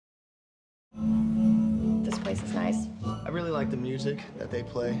place is nice. I really like the music that they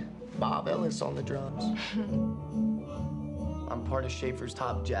play. Bob Ellis on the drums. I'm part of Schaefer's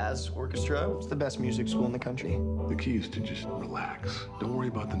Top Jazz Orchestra. It's the best music school in the country. The key is to just relax. Don't worry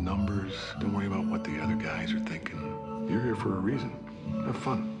about the numbers. Don't worry about what the other guys are thinking. You're here for a reason. Have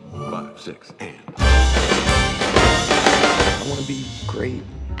fun. 5, 6, and. I want to be great.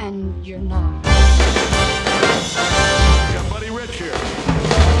 And you're not. We got Buddy Rich here.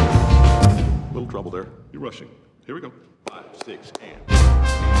 Little trouble there. You're rushing. Here we go. 5, 6, and.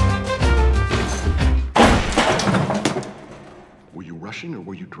 Were you rushing or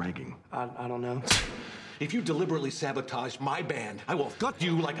were you dragging? I don't know. If you deliberately sabotage my band, I will gut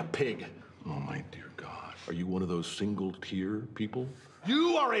you like a pig. Oh, my dear God. Are you one of those single-tier people?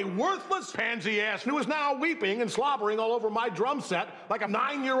 You are a worthless pansy ass who is now weeping and slobbering all over my drum set like a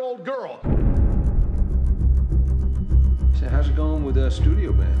 9-year-old girl. So how's it going with the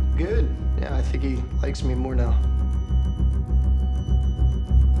studio band? Good. Yeah, I think he likes me more now.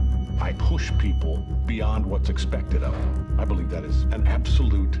 I push people beyond what's expected of them. I believe that is an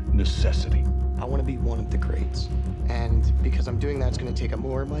absolute necessity. I want to be one of the greats. And because I'm doing that, it's going to take up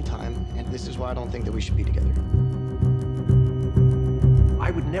more of my time. And this is why I don't think that we should be together. I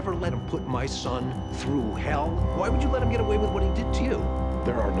would never let him put my son through hell. Why would you let him get away with what he did to you?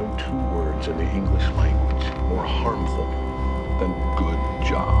 There are no two words in the English language more harmful than good.